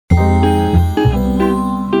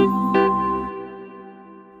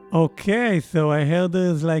Okay, so I heard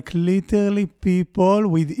there's like literally people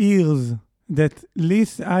with ears that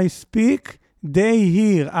least I speak, they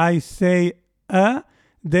hear I say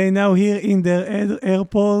they now hear in their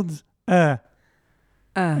AirPods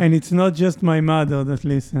and it's not just my mother that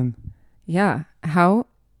listen. Yeah, how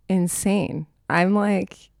insane.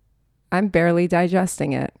 I'm barely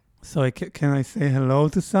digesting it. So can I say hello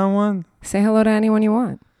to someone? Say hello to anyone you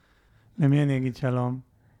want. למי אני אגיד שלום?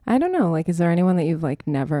 I don't know, like, is there anyone that you've like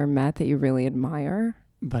never met that you really admire?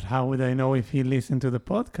 But how would I know if he listened to the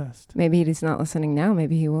podcast? Maybe he's not listening now.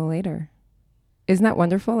 Maybe he will later. Isn't that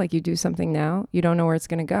wonderful? Like, you do something now, you don't know where it's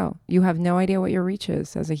going to go. You have no idea what your reach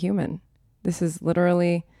is as a human. This is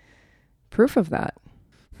literally proof of that.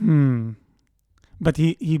 But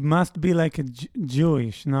he must be like a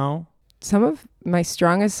Jewish, no? Some of my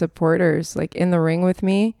strongest supporters, like in the ring with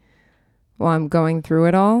me while I'm going through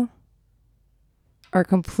it all, are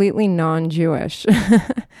completely non-Jewish.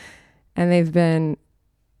 And they've been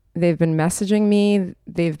messaging me.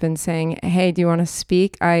 They've been saying, "Hey, do you want to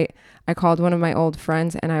speak?" I called one of my old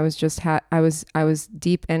friends and I was just I was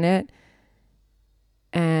deep in it.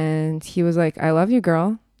 And he was like, "I love you,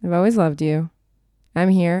 girl. I've always loved you.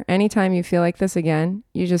 I'm here. Anytime you feel like this again,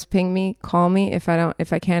 you just ping me, call me. If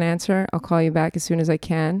I can't answer, I'll call you back as soon as I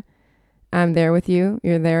can. I'm there with you.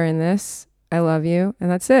 You're there in this. I love you." And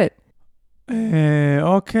that's it.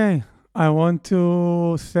 Okay. I want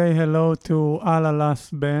to say hello to Alalas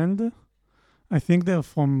Band. I think they're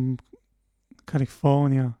from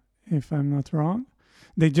California, if I'm not wrong.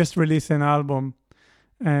 They just released an album,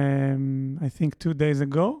 I think 2 days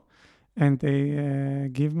ago. And they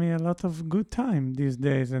give me a lot of good time these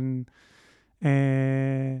days. And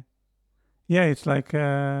it's like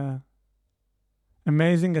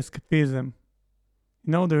amazing escapism.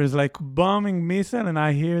 You know, there is like bombing missile and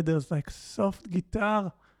I hear there's like soft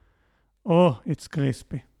guitar. Oh, it's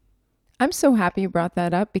crispy. I'm so happy you brought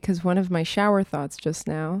that up because one of my shower thoughts just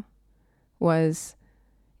now was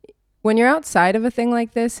when you're outside of a thing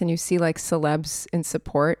like this and you see like celebs in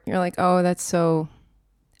support, you're like, oh, that's so,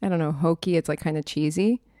 I don't know, hokey. It's like kind of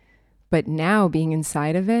cheesy. But now being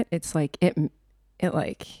inside of it, it's like it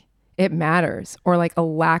matters. Or like a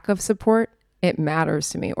lack of support, it matters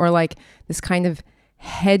to me. Or like this kind of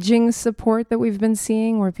hedging support that we've been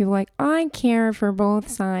seeing where people are like, I care for both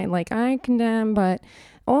sides. Like I condemn, but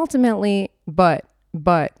ultimately, but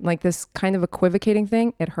like this kind of equivocating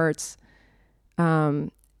thing, it hurts. And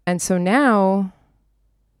so now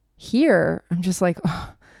here, I'm just like,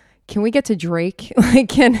 oh, can we get to Drake? Like,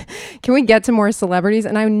 can we get to more celebrities?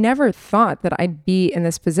 And I never thought that I'd be in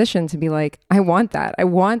this position to be like, I want that. I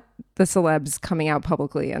want the celebs coming out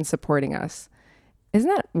publicly and supporting us. Isn't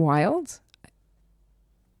that wild?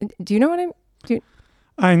 Do you know what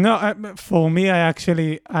I know. For me,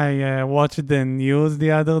 I watched the news the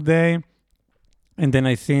other day, and then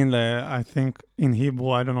I seen I think in Hebrew,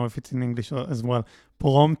 I don't know if it's in English as well,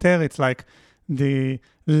 prompter. It's like the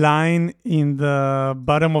line in the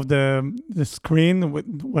bottom of the screen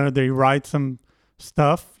where they write some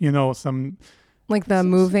stuff, you know, some... Like the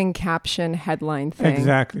moving caption headline thing.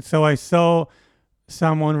 Exactly. So I saw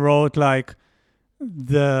someone wrote like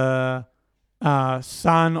the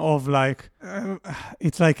son of like,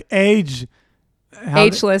 it's like ageless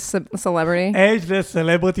celebrity. Ageless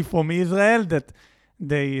celebrity from Israel that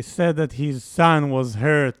they said that his son was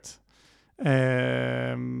hurt.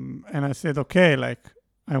 And I said, okay, like,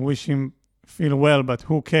 I wish him feel well, but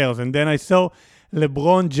who cares? And then I saw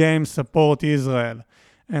LeBron James support Israel.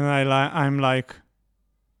 And I'm like,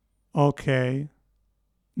 okay,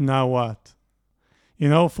 now what? You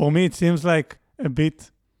know, for me, it seems like a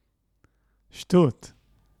bit shtut.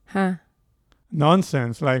 Huh.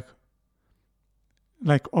 Nonsense. Like,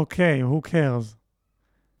 okay, who cares?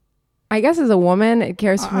 I guess as a woman, it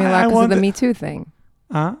cares for me a lot because of the Me Too thing.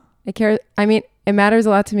 Huh? It matters a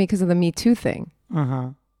lot to me because of the Me Too thing.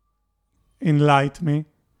 Uh-huh. Enlighten me.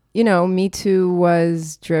 You know, Me Too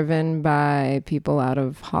was driven by people out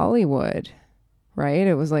of Hollywood, right?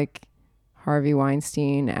 It was like Harvey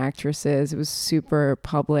Weinstein, actresses. It was super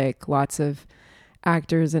public. Lots of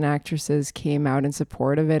actors and actresses came out in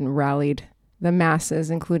support of it and rallied the masses,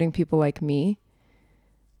 including people like me.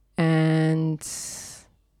 And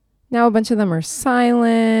now a bunch of them are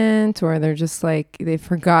silent, or they're just like, they've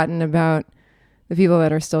forgotten about the people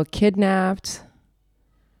that are still kidnapped.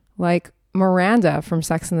 Like Miranda from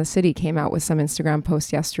Sex and the City came out with some Instagram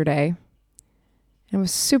post yesterday. And it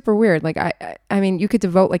was super weird. Like, I mean, you could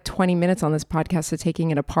devote like 20 minutes on this podcast to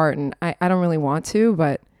taking it apart, and I don't really want to,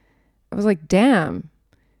 but I was like, damn,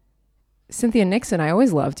 Cynthia Nixon, I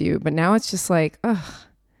always loved you. But now it's just like, ugh.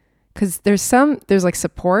 Because there's like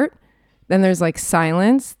support. then there's like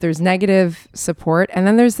silence, there's negative support, and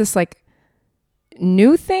then there's this like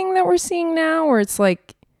new thing that we're seeing now where it's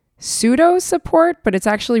like pseudo support, but it's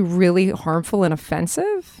actually really harmful and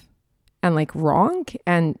offensive and like wrong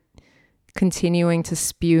and continuing to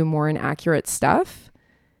spew more inaccurate stuff.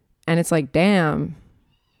 And it's like, damn,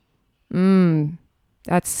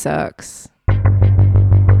 that sucks.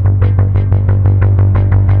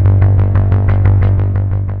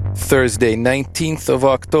 Thursday, 19th of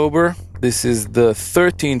October. This is the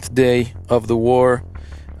 13th day of the war.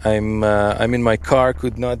 I'm in my car,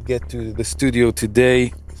 could not get to the studio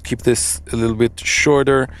today. Keep this a little bit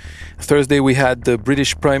shorter. Thursday we had the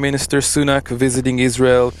British Prime Minister Sunak visiting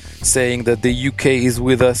Israel, saying that the UK is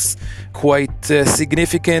with us. Quite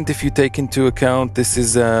significant if you take into account this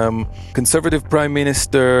is conservative Prime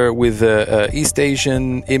Minister with East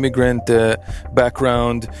Asian immigrant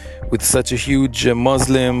background, with such a huge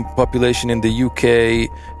Muslim population in the UK,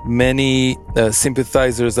 many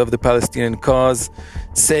sympathizers of the Palestinian cause.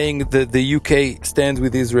 Saying that the UK stands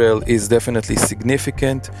with Israel is definitely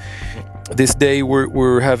significant. This day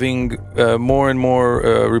we're having more and more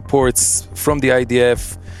reports from the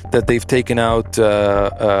IDF that they've taken out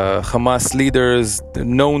Hamas leaders,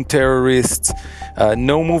 known terrorists.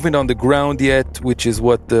 No movement on the ground yet, which is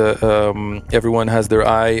what everyone has their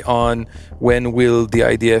eye on. When will the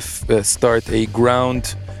IDF start a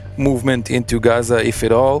ground movement into Gaza, if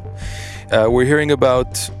at all? We're hearing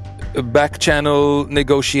about back channel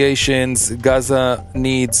negotiations. Gaza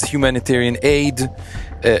needs humanitarian aid.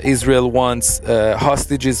 Israel wants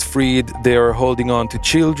hostages freed. They are holding on to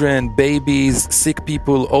children, babies, sick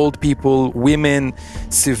people, old people, women,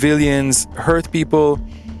 civilians, hurt people.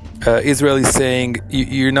 Israel is saying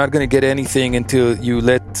you're not going to get anything until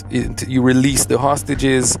you release the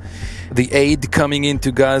hostages. The aid coming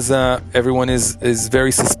into Gaza, everyone is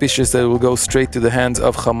very suspicious that it will go straight to the hands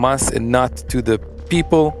of Hamas and not to the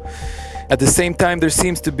people. At the same time, there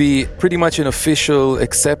seems to be pretty much an official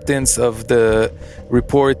acceptance of the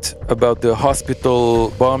report about the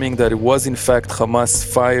hospital bombing, that it was in fact Hamas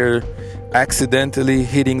fire accidentally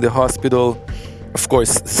hitting the hospital. Of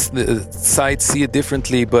course, the sides see it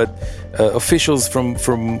differently, but officials from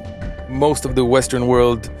most of the Western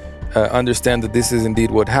world understand that this is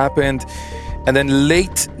indeed what happened. And then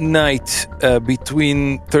late night,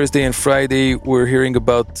 between Thursday and Friday, we're hearing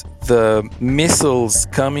about the missiles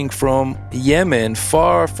coming from Yemen,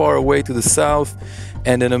 far, far away to the south,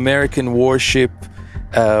 and an American warship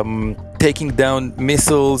taking down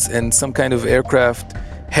missiles and some kind of aircraft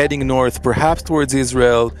heading north, perhaps towards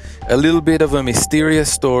Israel. A little bit of a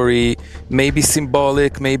mysterious story, maybe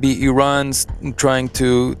symbolic, maybe Iran's trying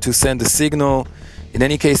to send a signal. In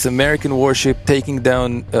any case, American warship taking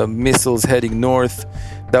down missiles heading north.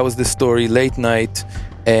 That was the story late night,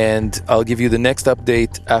 and I'll give you the next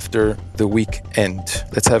update after the weekend.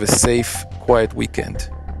 Let's have a safe, quiet weekend.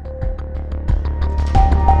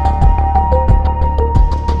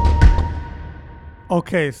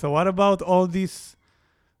 Okay, so what about all this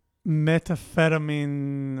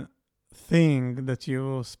methamphetamine thing that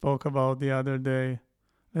you spoke about the other day?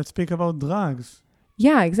 Let's speak about drugs.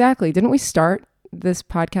 Yeah, exactly. Didn't we start this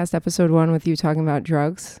podcast episode 1 with you talking about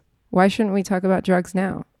drugs? Why shouldn't we talk about drugs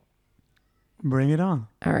now? Bring it on.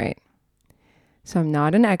 All right. So I'm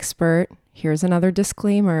not an expert. Here's another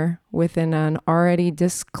disclaimer within an already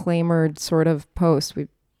disclaimered sort of post. We've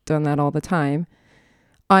done that all the time.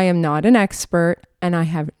 I am not an expert, and I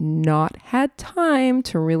have not had time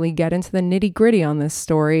to really get into the nitty gritty on this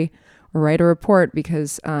story or write a report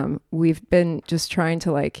because we've been just trying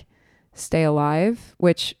to like stay alive,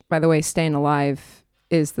 which, by the way, Staying Alive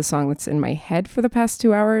is the song that's in my head for the past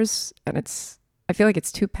 2 hours. And I feel like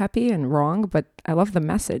it's too peppy and wrong, but I love the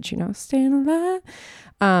message, staying alive.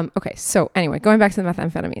 Okay, so anyway, going back to the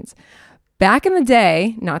methamphetamines. Back in the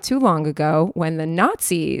day, not too long ago, when the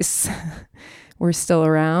Nazis were still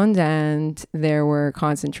around and there were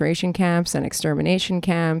concentration camps and extermination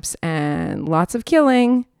camps and lots of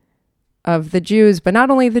killing of the Jews, but not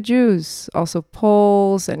only the Jews, also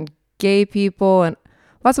Poles and gay people and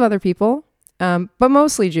lots of other people, but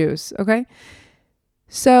mostly Jews, okay?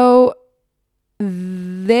 So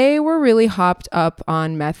they were really hopped up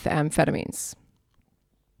on methamphetamines.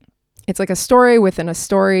 It's like a story within a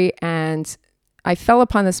story, and I fell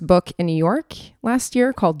upon this book in New York last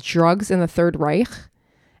year called Drugs in the Third Reich,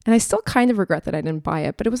 and I still kind of regret that I didn't buy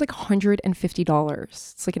it, but it was like $150.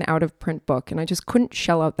 It's like an out-of-print book, and I just couldn't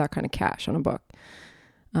shell out that kind of cash on a book.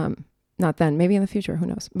 Not then, maybe in the future, who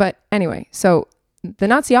knows? But anyway, so the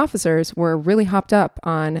Nazi officers were really hopped up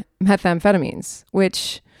on methamphetamines,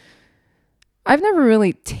 which I've never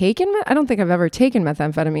really taken. I don't think I've ever taken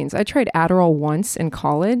methamphetamines. I tried Adderall once in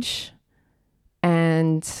college,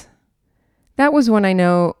 And that was when I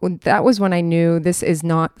knew this is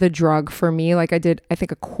not the drug for me. Like I did, I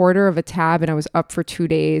think a quarter of a tab and I was up for 2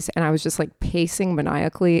 days and I was just like pacing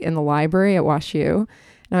maniacally in the library at WashU.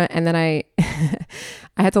 And then I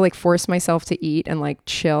had to like force myself to eat and like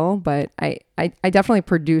chill. But I definitely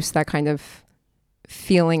produced that kind of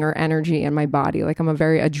feeling or energy in my body. Like I'm a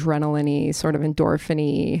very adrenaline-y, sort of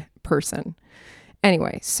endorphin-y person.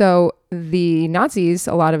 Anyway, so the Nazis,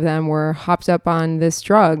 a lot of them were hopped up on this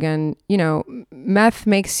drug, and, you know, meth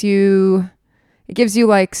it gives you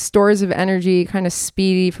like stores of energy, kind of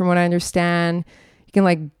speedy from what I understand. You can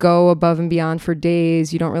like go above and beyond for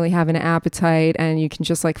days. You don't really have an appetite and you can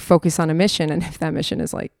just like focus on a mission. And if that mission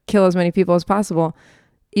is like kill as many people as possible,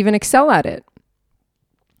 even excel at it.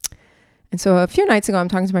 And so a few nights ago, I'm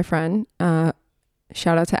talking to my friend,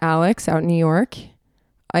 shout out to Alex out in New York,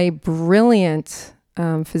 a brilliant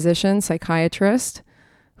physician, psychiatrist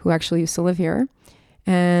who actually used to live here.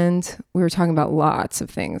 And we were talking about lots of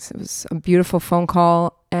things. It was a beautiful phone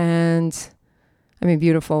call. And I mean,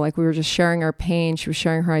 beautiful, like we were just sharing our pain. She was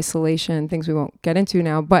sharing her isolation, things we won't get into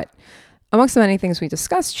now. But amongst the many things we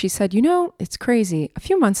discussed, she said, you know, it's crazy. A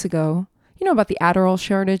few months ago, you know about the Adderall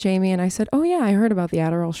shortage, Amy? And I said, oh yeah, I heard about the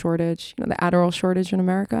Adderall shortage, you know, the Adderall shortage in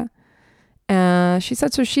America. She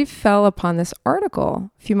said, so she fell upon this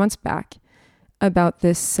article a few months back about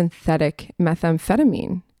this synthetic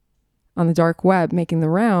methamphetamine on the dark web, making the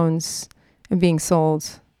rounds and being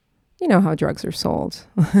sold. You know how drugs are sold.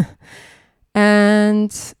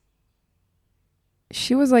 And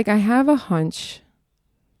she was like, I have a hunch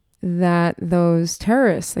that those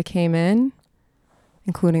terrorists that came in,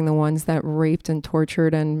 including the ones that raped and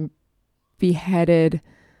tortured and beheaded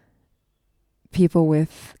people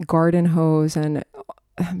with garden hose and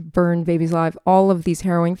burned babies alive, all of these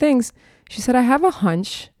harrowing things. She said, I have a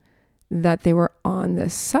hunch that they were on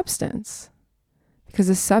this substance because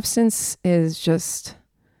the substance is just,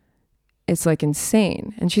 it's like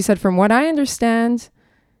insane. And she said, from what I understand,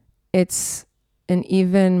 it's an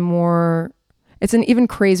even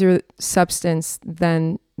crazier substance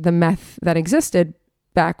than the meth that existed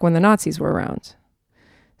back when the Nazis were around.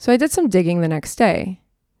 So I did some digging the next day.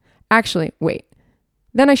 Actually, wait.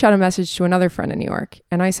 Then I shot a message to another friend in New York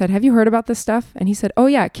and I said, have you heard about this stuff? And he said, oh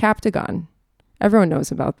yeah, Captagon. Everyone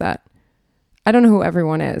knows about that. I don't know who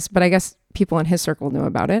everyone is, but I guess people in his circle knew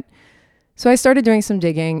about it. So I started doing some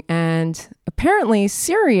digging, and apparently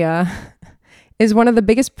Syria is one of the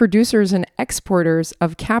biggest producers and exporters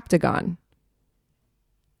of Captagon.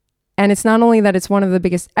 And it's not only that it's one of the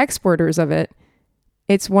biggest exporters of it,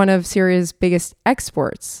 it's one of Syria's biggest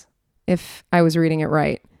exports, if I was reading it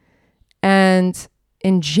right. And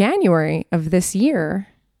in January of this year,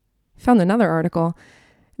 I found another article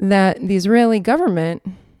that the Israeli government,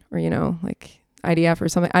 or, you know, like IDF or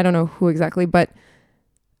something, I don't know who exactly, but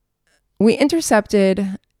we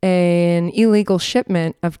intercepted an illegal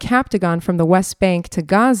shipment of Captagon from the West Bank to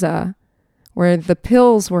Gaza, where the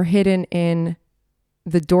pills were hidden in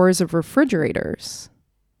the doors of refrigerators.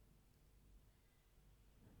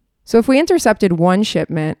 So if we intercepted one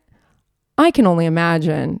shipment, I can only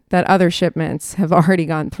imagine that other shipments have already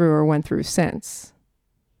gone through or went through since.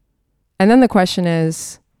 And then the question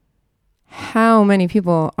is, how many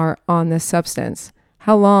people are on this substance?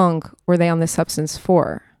 How long were they on this substance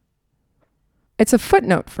for? It's a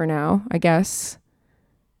footnote for now, I guess.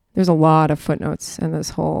 There's a lot of footnotes in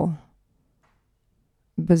this whole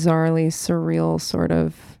bizarrely surreal sort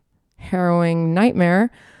of harrowing nightmare.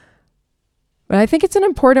 But I think it's an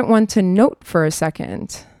important one to note for a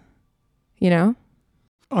second, you know?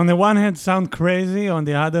 On the one hand, sound crazy. On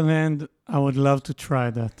the other hand, I would love to try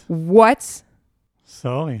that. What?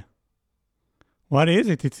 Sorry. What is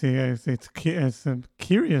it? It's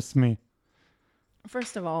curious me.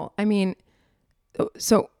 First of all, I mean,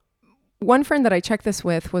 so one friend that I checked this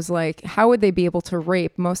with was like, how would they be able to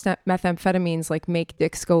rape? Most methamphetamines like make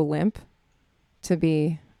dicks go limp, to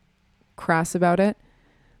be crass about it.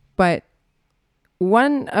 But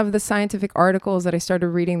one of the scientific articles that I started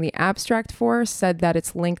reading the abstract for said that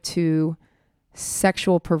it's linked to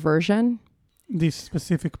sexual perversion. This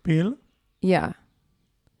specific pill? Yeah.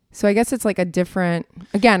 So I guess it's like a different,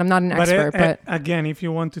 again, I'm not an expert, but again, if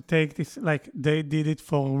you want to take this, like they did it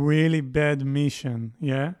for really bad mission,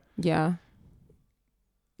 yeah? Yeah.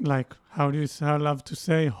 Like, how I love to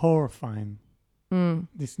say, horrifying,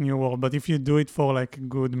 this new world. But if you do it for like a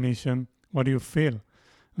good mission, what do you feel?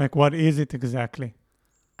 Like, what is it exactly?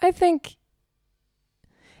 I think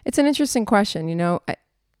it's an interesting question. You know,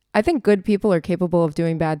 I think good people are capable of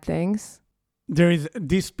doing bad things. There is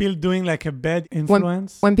this pill doing like a bad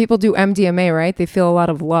influence. When people do MDMA, right, they feel a lot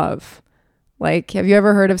of love. Like, have you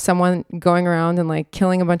ever heard of someone going around and like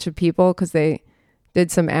killing a bunch of people because they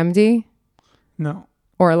did some MD? No.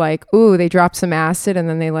 Or like, ooh, they dropped some acid and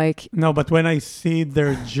then they like... No, but when I see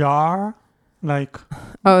their jar, like...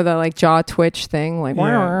 Oh, the like jaw twitch thing. Like,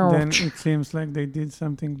 yeah, then it seems like they did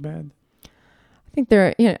something bad. I think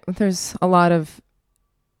there's a lot of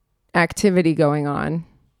activity going on.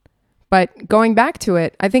 But going back to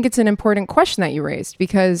it, I think it's an important question that you raised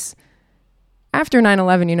because after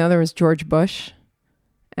 9/11, there was George Bush.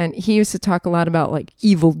 And he used to talk a lot about like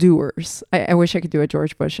evildoers. I wish I could do a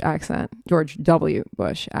George W.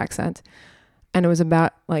 Bush accent. And it was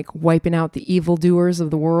about like wiping out the evildoers of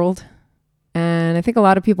the world. And I think a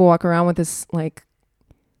lot of people walk around with this like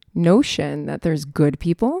notion that there's good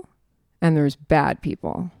people and there's bad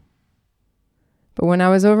people. But when I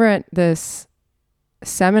was over at this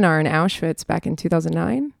seminar in Auschwitz back in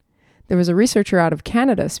 2009, there was a researcher out of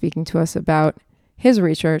Canada speaking to us about his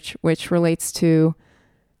research, which relates to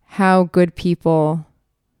how good people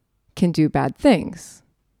can do bad things.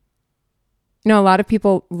 A lot of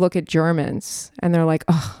people look at Germans and they're like,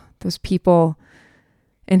 oh, those people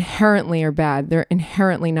inherently are bad. They're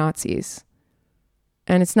inherently Nazis.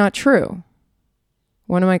 And it's not true.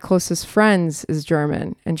 One of my closest friends is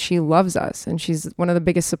German and she loves us and she's one of the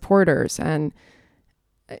biggest supporters and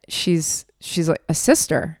she's like a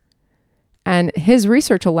sister. And his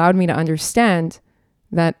research allowed me to understand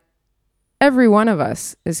that every one of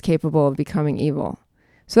us is capable of becoming evil.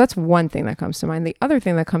 So that's one thing that comes to mind. The other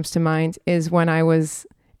thing that comes to mind is when I was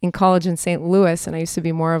in college in St. Louis and I used to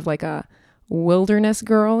be more of like a wilderness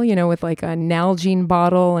girl, with like a Nalgene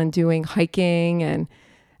bottle and doing hiking. And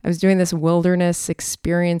I was doing this wilderness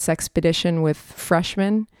experience expedition with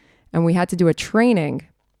freshmen. And we had to do a training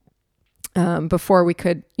before we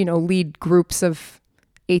could, lead groups of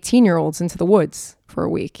 18-year-olds into the woods for a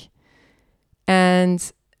week.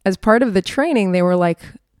 And as part of the training, they were like,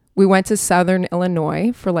 we went to Southern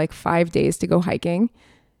Illinois for like 5 days to go hiking.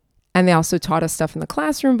 And they also taught us stuff in the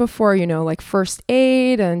classroom before, like first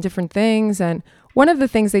aid and different things. And one of the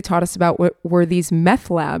things they taught us about were these meth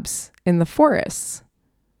labs in the forests.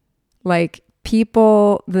 Like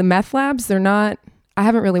the meth labs, they're not, I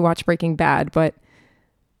haven't really watched Breaking Bad, but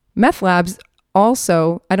meth labs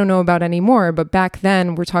also, I don't know about anymore, but back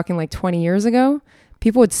then, we're talking like 20 years ago,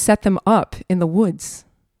 people would set them up in the woods.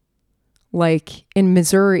 Like in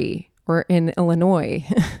Missouri or in Illinois.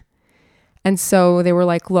 And so they were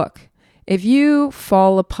like, look, if you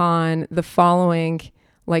fall upon the following,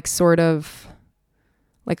 like sort of,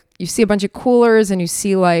 like you see a bunch of coolers and you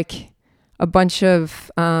see like a bunch of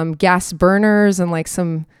gas burners and like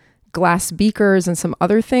some glass beakers and some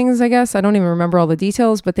other things, I guess. I don't even remember all the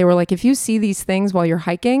details, but they were like, if you see these things while you're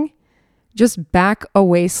hiking, just back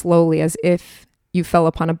away slowly as if you fell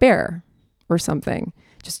upon a bear or something.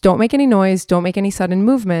 Just don't make any noise. Don't make any sudden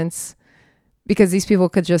movements because these people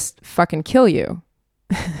could just fucking kill you.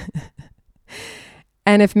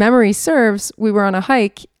 And if memory serves, we were on a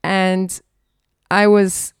hike and I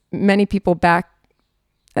was many people back.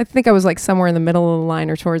 I think I was like somewhere in the middle of the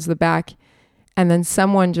line or towards the back. And then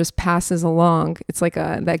someone just passes along. It's like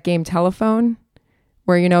that game Telephone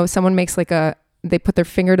where, someone makes like they put their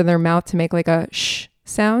finger to their mouth to make like a shh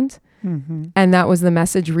sound. Mm-hmm. And that was the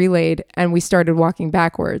message relayed. And we started walking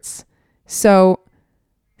backwards. So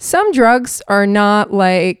some drugs are not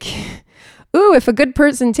like, ooh, if a good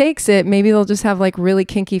person takes it, maybe they'll just have like really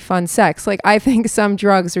kinky fun sex. Like I think some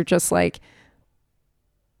drugs are just like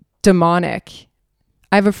demonic.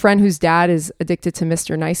 I have a friend whose dad is addicted to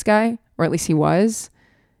Mr. Nice Guy, or at least he was.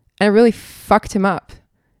 And it really fucked him up.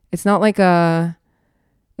 It's not a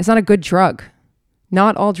good drug.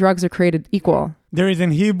 Not all drugs are created equal. There is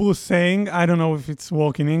an Hebrew saying, I don't know if it's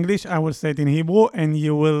work in English, I will say it in Hebrew and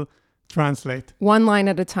you will translate. One line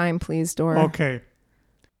at a time, please, Dora. Okay.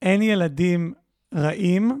 אין ילדים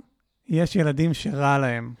רעים, יש ילדים שרע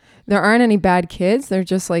להם. There aren't any bad kids. They're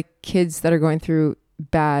just like kids that are going through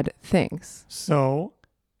bad things. So,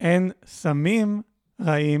 אין סמים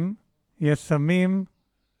רעים, יש סמים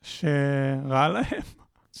שרע להם.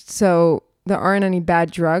 So, there aren't any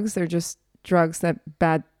bad drugs. They're just drugs that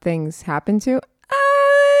bad things happen to.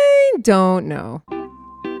 I don't know.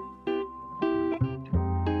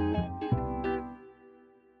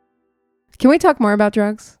 Can we talk more about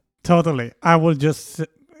drugs? Totally. I will just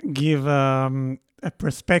give a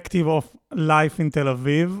perspective of life in Tel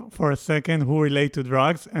Aviv for a second who relate to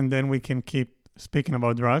drugs, and then we can keep speaking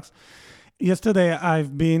about drugs. Yesterday,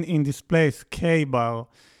 I've been in this place, K-Bar.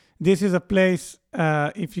 This is a place,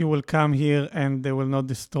 if you will come here and they will not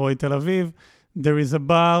destroy Tel Aviv, there is a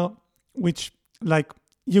bar which, like,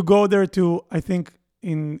 you go there to, I think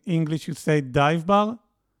in English you say dive bar.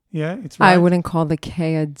 Yeah, it's right. I wouldn't call the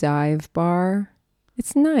K a dive bar.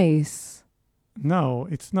 It's nice. No,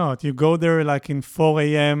 it's not. You go there like in 4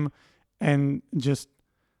 a.m. and just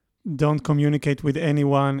don't communicate with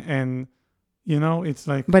anyone, and it's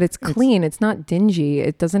like. But it's clean. It's not dingy.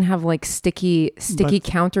 It doesn't have like sticky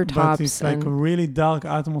countertops. But it's like a really dark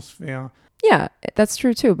atmosphere. Yeah, that's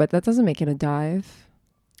true too. But that doesn't make it a dive.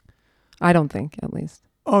 I don't think, at least.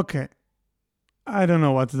 Okay. I don't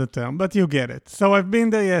know what's the term, but you get it. So I've been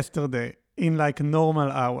there yesterday in like a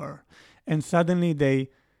normal hour, and suddenly they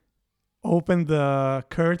open the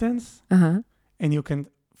curtains, and you can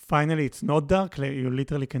finally, it's not dark, like you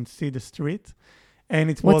literally can see the street. And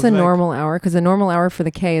it was what's a normal hour? Because a normal hour for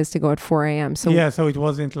the K is to go at 4 a.m. So yeah, so it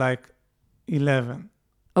wasn't like 11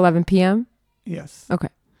 p.m. Yes. Okay.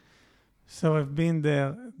 So I've been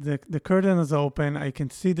there. The curtain is open. I can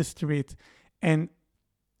see the street, and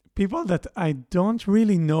people that I don't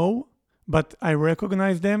really know, but I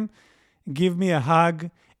recognize them, give me a hug,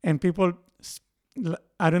 and people,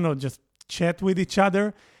 I don't know, just chat with each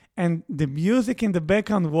other. And the music in the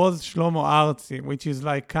background was Shlomo Artzi, which is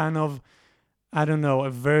like kind of, I don't know, a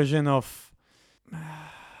version of,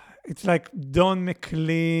 it's like Don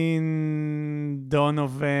McLean,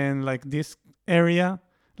 Donovan, like this area,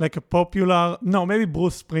 like a popular, no, maybe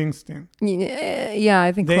Bruce Springsteen. Yeah,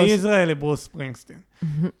 I think the close. Israeli Bruce Springsteen.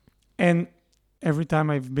 And every time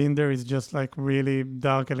I've been there, it's just like really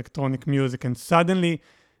dark electronic music. And suddenly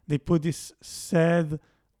they put this sad,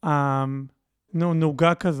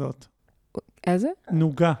 נוגה כזאת. איזה?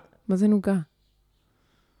 נוגה. מה זה נוגה?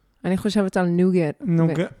 אני חושבת על נוגט.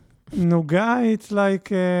 נוגה, it's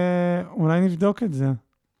like, אולי נבדוק את זה.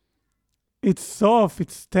 It's soft,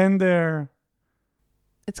 it's tender.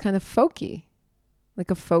 It's kind of folky. Like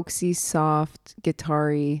a folksy, soft,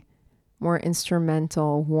 guitar-y, more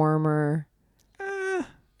instrumental, warmer.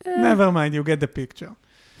 Never mind, you get the picture.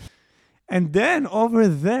 And then over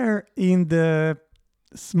there in the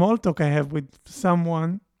small talk I have with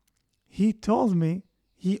someone, he told me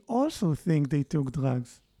he also think they took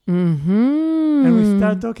drugs. And we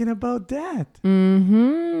start talking about that.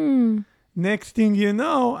 Next thing you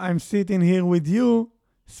know, I'm sitting here with you,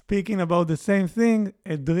 speaking about the same thing,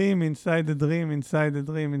 a dream inside the dream, inside the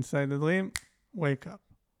dream, inside the dream. Wake up.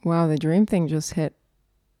 Wow, the dream thing just hit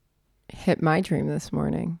my dream this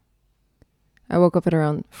morning. I woke up at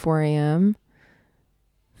around 4 a.m.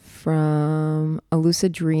 from a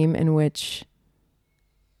lucid dream in which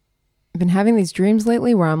I've been having these dreams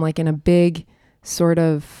lately where I'm like in a big sort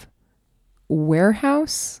of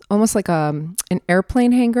warehouse, almost like an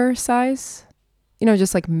airplane hangar size,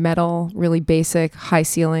 just like metal, really basic, high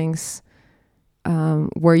ceilings,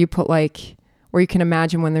 where you can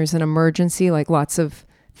imagine when there's an emergency, like lots of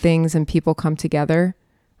things and people come together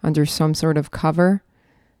under some sort of cover.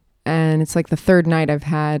 And it's like the third night I've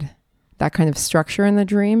had that kind of structure in the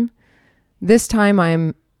dream. This time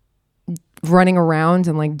I'm running around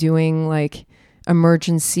and like doing like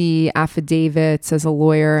emergency affidavits as a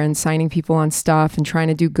lawyer and signing people on stuff and trying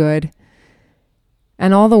to do good.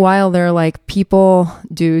 And all the while there are like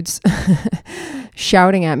dudes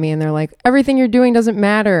shouting at me and they're like, everything you're doing doesn't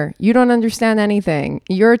matter. You don't understand anything.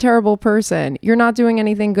 You're a terrible person. You're not doing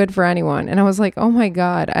anything good for anyone. And I was like, oh my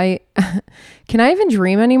God, can I even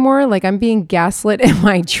dream anymore? Like I'm being gaslit in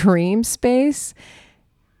my dream space.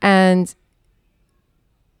 And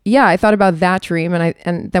yeah, I thought about that dream.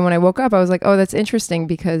 And then when I woke up, I was like, oh, that's interesting,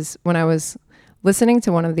 because when I was listening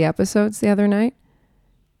to one of the episodes the other night,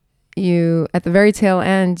 at the very tail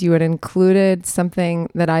end, you had included something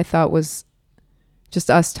that I thought was just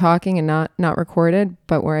us talking and not recorded,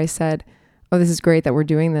 but where I said, oh, this is great that we're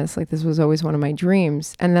doing this. Like, this was always one of my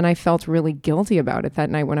dreams. And then I felt really guilty about it that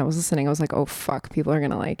night when I was listening. I was like, oh, fuck, people are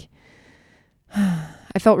going to like,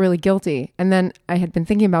 I felt really guilty. And then I had been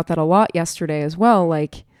thinking about that a lot yesterday as well.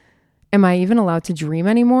 Like, am I even allowed to dream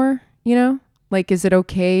anymore? Like, is it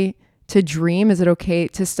okay to dream? Is it okay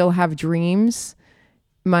to still have dreams?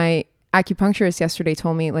 My acupuncturist yesterday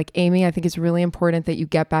told me, like, Amy, I think it's really important that you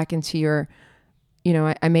get back into your,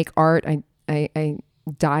 I make art. I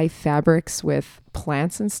dye fabrics with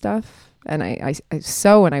plants and stuff. And I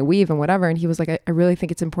sew and I weave and whatever. And he was like, I really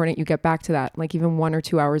think it's important you get back to that, like even 1 or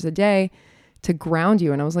 2 hours a day to ground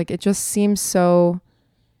you. And I was like, it just seems so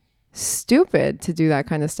stupid to do that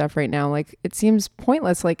kind of stuff right now. Like, it seems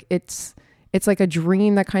pointless. Like it's like a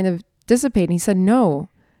dream that kind of dissipated. And he said, no,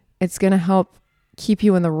 it's going to help keep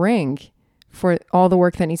you in the ring for all the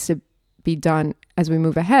work that needs to be done as we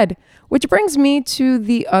move ahead, which brings me to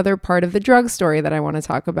the other part of the drug story that I want to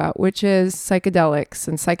talk about, which is psychedelics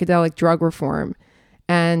and psychedelic drug reform,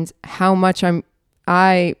 and how much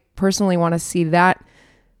I personally want to see that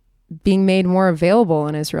being made more available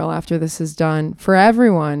in Israel after this is done for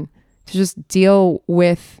everyone to just deal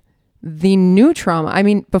with the new trauma. I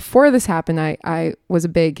mean, before this happened, I was a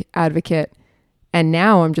big advocate, and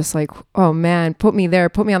now I'm just like, oh man, put me there,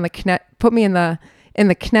 put me on the put me in the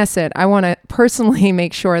Knesset. I want to personally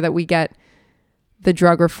make sure that we get the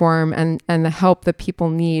drug reform and the help that people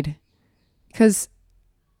need, because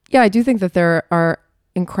yeah, I do think that there are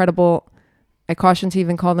incredible, I caution to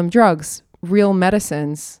even call them drugs, real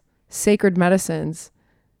medicines, sacred medicines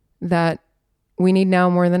that we need now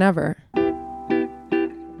more than ever.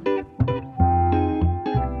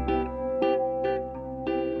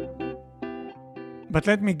 But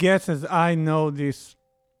let me guess, as I know this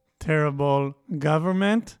terrible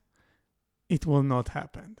government, it will not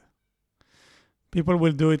happen. People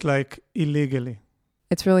will do it like illegally.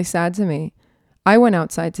 It's really sad to me. I went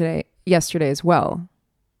outside yesterday as well,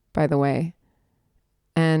 by the way.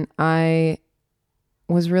 And I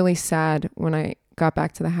was really sad when I got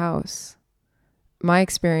back to the house. My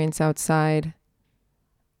experience outside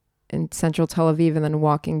in central Tel Aviv and then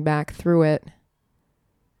walking back through it,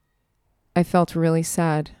 I felt really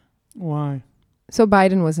sad. Why? So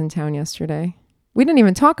Biden was in town yesterday. We didn't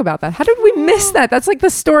even talk about that. How did we miss that? That's like the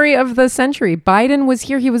story of the century. Biden was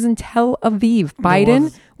here. He was in Tel Aviv.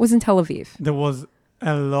 Biden was in Tel Aviv. There was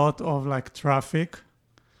a lot of like traffic.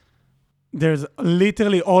 There's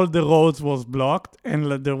literally all the roads was blocked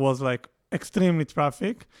and there was like extremely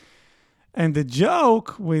traffic. And the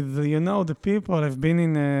joke with, the people I've been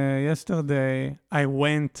in yesterday, I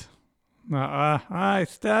went, I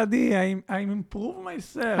study, I improve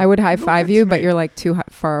myself. I would high five you, but you're like too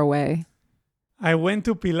far away. I went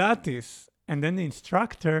to Pilates and then the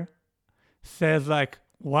instructor says like,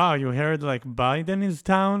 wow, you heard like Biden is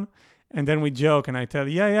town? And then we joke and I tell,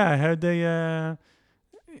 yeah, I heard the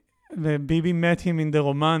Bibi met him in the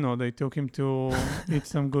Romano. They took him to eat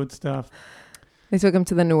some good stuff. They took him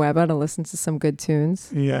to the Nueva to listen to some good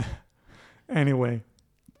tunes. Yeah. Anyway,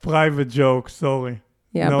 private joke, sorry.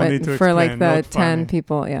 Yeah, no but need to for explain, like the 10 funny.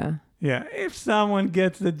 people, yeah. Yeah, if someone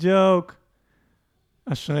gets the joke,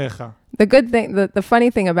 ashrecha. The good thing, the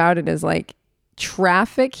funny thing about it is like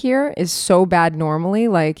traffic here is so bad normally,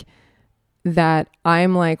 like that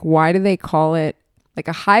I'm like, why do they call it like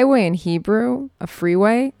a highway in Hebrew? A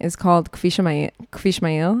freeway is called Kvish Hamayil, Kvish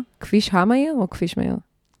Hamayil or Kvish Mayil?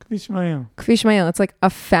 Kvish Mayil. It's like a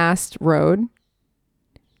fast road.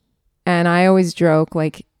 And I always joke,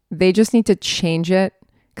 like, they just need to change it.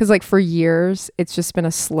 Because, like, for years, it's just been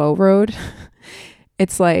a slow road.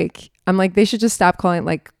 It's like, I'm like, they should just stop calling it,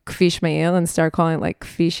 like, Kvish Mayil and start calling it, like,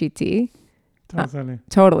 Kvish Iti.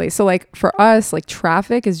 Totally. So, like, for us, like,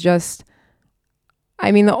 traffic is just,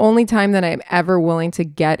 I mean, the only time that I'm ever willing to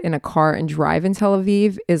get in a car and drive in Tel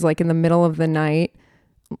Aviv is, like, in the middle of the night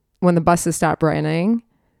when the buses stop running.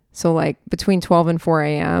 So like between 12 and 4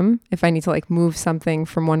 a.m. if I need to like move something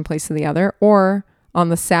from one place to the other, or on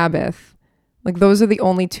the Sabbath. Like those are the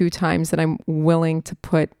only two times that I'm willing to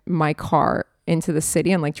put my car into the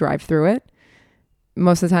city and like drive through it.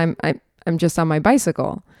 Most of the time I'm just on my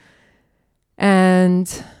bicycle.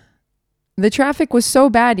 And the traffic was so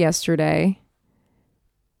bad yesterday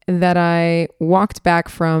that I walked back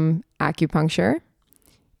from acupuncture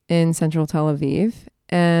in central Tel Aviv,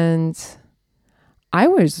 and I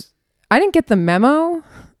didn't get the memo.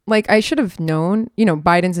 Like I should have known,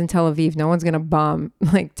 Biden's in Tel Aviv. No one's going to bomb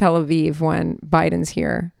like Tel Aviv when Biden's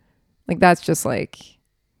here. Like that's just like,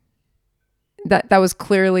 that was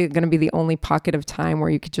clearly going to be the only pocket of time where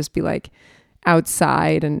you could just be like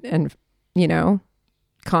outside and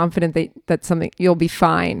confident that something, you'll be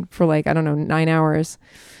fine for like, I don't know, 9 hours.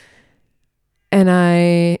 And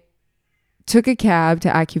I took a cab to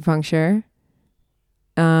acupuncture.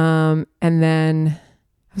 And then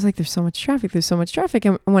I was like, there's so much traffic.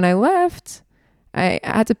 And when I left, I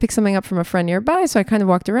had to pick something up from a friend nearby. So I kind of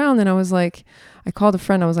walked around and I was like, I called a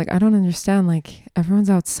friend. I was like, I don't understand. Like everyone's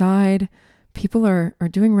outside. People are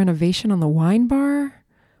doing renovation on the wine bar.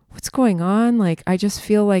 What's going on? Like, I just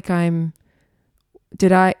feel like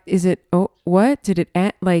did it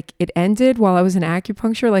end? Like it ended while I was in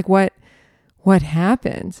acupuncture? Like what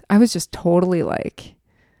happened? I was just totally like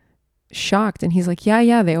shocked. And he's like,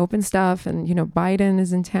 yeah, they open stuff and Biden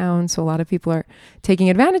is in town, so a lot of people are taking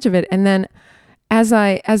advantage of it. And then as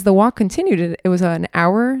the walk continued, it was an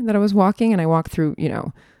hour that I was walking, and I walked through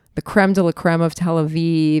the creme de la creme of Tel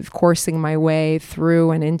Aviv, coursing my way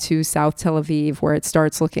through and into South Tel Aviv, where it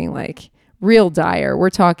starts looking like real dire. We're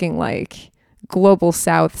talking like global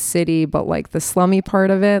South city, but like the slummy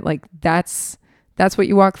part of it, like that's what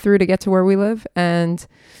you walk through to get to where we live. And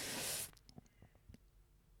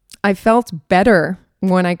I felt better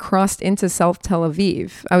when I crossed into South Tel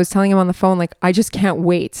Aviv. I was telling him on the phone, like, I just can't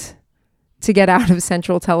wait to get out of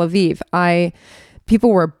central Tel Aviv. People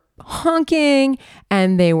were honking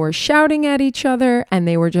and they were shouting at each other, and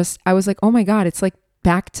I was like, oh my God, it's like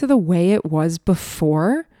back to the way it was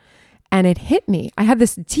before. And it hit me. I had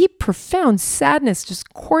this deep, profound sadness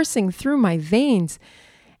just coursing through my veins.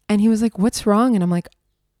 And he was like, what's wrong? And I'm like,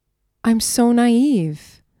 I'm so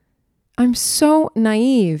naive. I'm so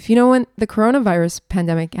naive. You know, when the coronavirus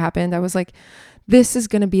pandemic happened, I was like, this is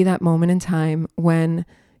going to be that moment in time when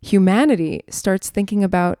humanity starts thinking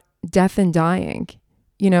about death and dying,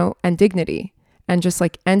 you know, and dignity, and just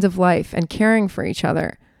like end of life and caring for each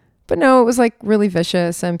other. But no, it was like really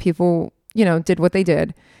vicious, and people, you know, did what they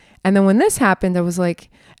did. And then when this happened, I was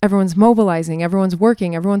like, everyone's mobilizing, everyone's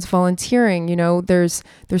working, everyone's volunteering, you know, there's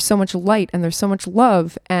so much light and there's so much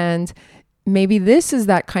love. And maybe this is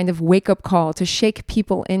that kind of wake up call to shake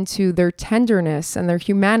people into their tenderness and their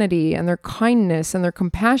humanity and their kindness and their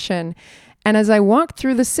compassion. And as I walked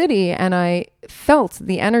through the city and I felt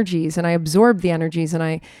the energies and I absorbed the energies and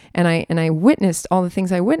I witnessed all the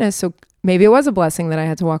things I witnessed. So maybe it was a blessing that I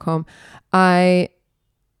had to walk home. I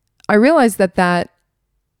realized that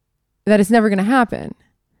it's never going to happen,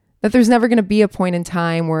 that there's never going to be a point in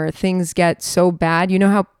time where things get so bad. You know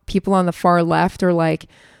how people on the far left are like,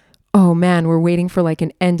 oh man, we're waiting for like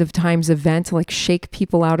an end of times event to like shake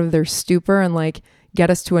people out of their stupor and like get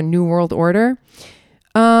us to a new world order.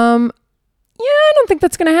 Yeah, I don't think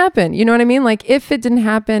that's going to happen. You know what I mean? Like if it didn't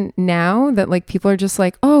happen now, that like people are just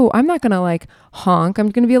like, oh, I'm not going to like honk.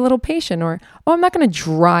 I'm going to be a little patient, or, oh, I'm not going to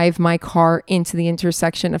drive my car into the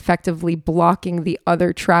intersection, effectively blocking the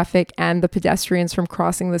other traffic and the pedestrians from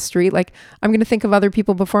crossing the street. Like I'm going to think of other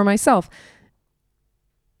people before myself.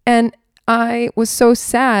 And I was so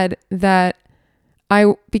sad that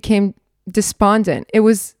I became despondent. It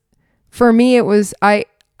was, for me, it was, I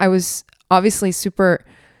was obviously super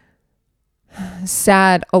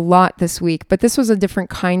sad a lot this week, but this was a different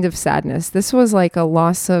kind of sadness. This was like a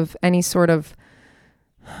loss of any sort of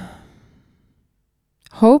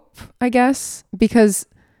hope, I guess, because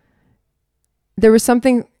there was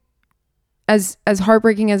something as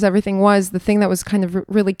heartbreaking as everything was, the thing that was kind of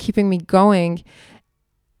really keeping me going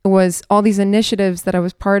was all these initiatives that I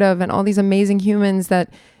was part of and all these amazing humans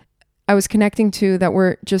that I was connecting to that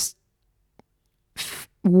were just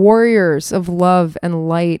warriors of love and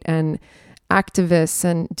light and activists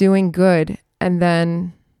and doing good. And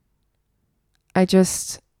then I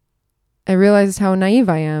realized how naive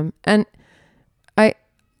I am. And I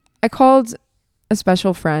called a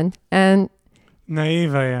special friend, and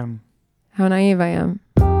Naive I am. How naive I am.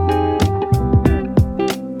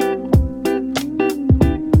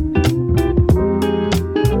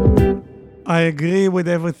 I agree with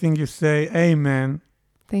everything you say. Amen.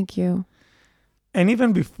 Thank you. And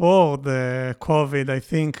even before the COVID, I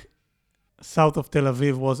think south of Tel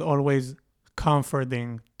Aviv was always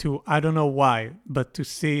comforting to, I don't know why, but to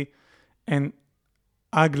see an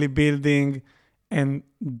ugly building and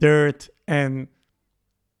dirt and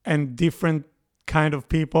different kind of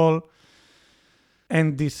people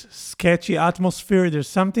and this sketchy atmosphere. There's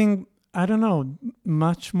something, I don't know,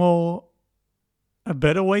 much more a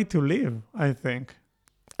better way to live, I think.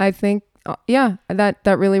 I think, yeah, that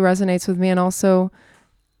really resonates with me. And also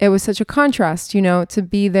it was such a contrast, you know, to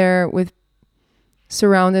be there with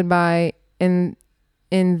surrounded by in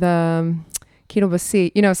the Kilo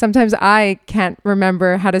Basi. You know, sometimes I can't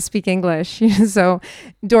remember how to speak English. So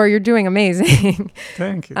Dor, you're doing amazing.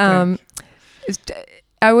 Thank you. Thank you.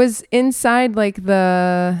 I was inside like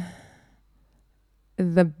the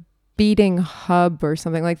beating hub or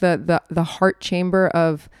something, like the heart chamber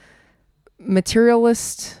of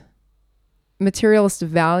materialist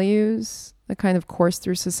values that kind of course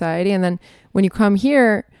through society. And then when you come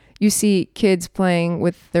here, you see kids playing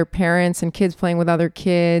with their parents and kids playing with other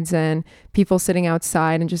kids and people sitting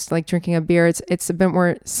outside and just like drinking a beer. It's a bit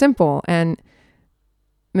more simple, and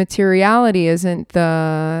materiality isn't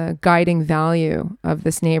the guiding value of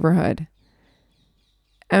this neighborhood.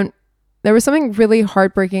 And there was something really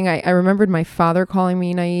heartbreaking. I remembered my father calling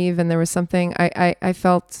me naive, and there was something I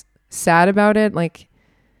felt sad about it. Like,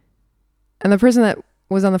 and the person that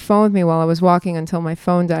was on the phone with me while I was walking until my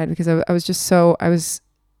phone died, because I was just so, I was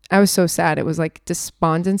so sad. It was like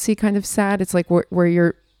despondency kind of sad. It's like where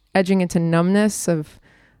you're edging into numbness of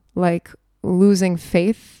like losing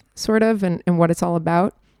faith sort of, and what it's all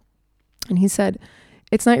about. And he said,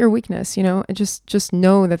 it's not your weakness, you know, just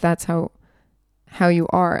know that that's how you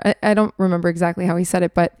are. I don't remember exactly how he said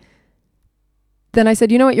it, but then I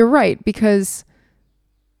said, you know what, you're right, because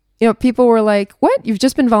people were like, what? You've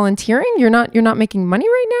just been volunteering? You're not making money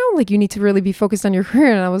right now? Like, you need to really be focused on your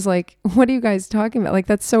career. And I was like, what are you guys talking about? Like,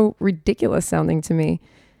 that's so ridiculous sounding to me.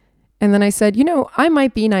 And then I said, I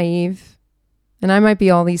might be naive and I might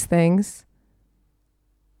be all these things,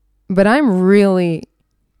 but I'm really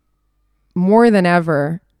more than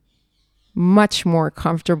ever much more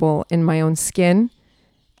comfortable in my own skin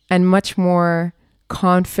and much more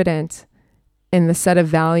confident in the set of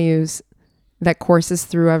values that courses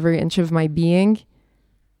through every inch of my being,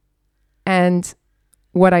 and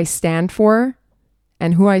what I stand for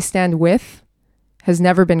and who I stand with has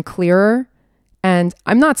never been clearer. And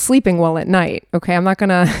I'm not sleeping well at night. Okay. I'm not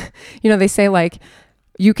gonna, they say like,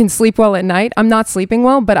 you can sleep well at night. I'm not sleeping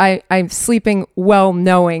well, but I'm sleeping well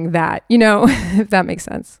knowing that, if that makes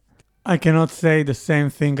sense. I cannot say the same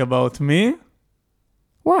thing about me.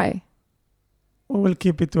 Why? We'll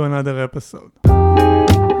keep it to another episode.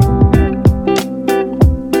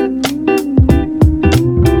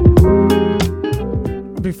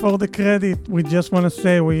 Before the credit, we just want to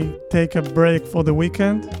say we take a break for the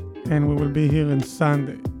weekend and we will be here on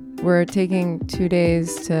Sunday. We're taking 2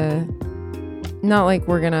 days to, not like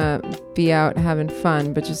we're going to be out having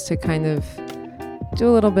fun, but just to kind of do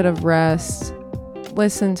a little bit of rest,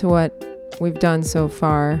 listen to what we've done so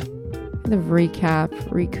far, kind of recap,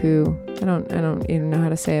 recoup. I don't even know how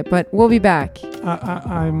to say it, but we'll be back.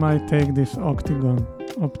 I might take this Opticon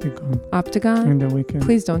in the weekend.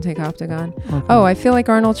 Please don't take Opticon. Okay. Oh, I feel like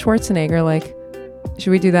Arnold Schwarzenegger. Like,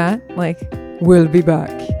 should we do that? Like, we'll be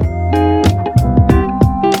back.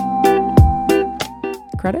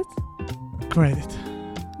 Credits? Credit.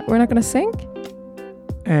 We're not gonna sing?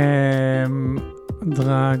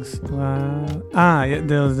 Drugs. Yeah,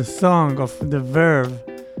 there's the song of the Verve.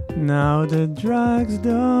 Now the drugs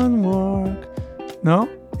don't work. No?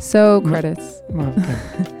 So, credits. Okay.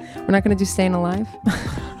 We're not gonna do Staying Alive?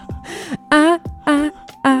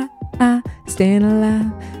 Staying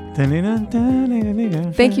Alive.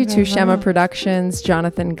 Thank you to Shema Productions,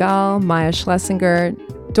 Jonathan Gall, Maya Schlesinger,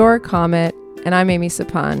 Dora Comet, and I'm Amy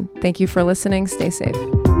Sapan. Thank you for listening. Stay safe.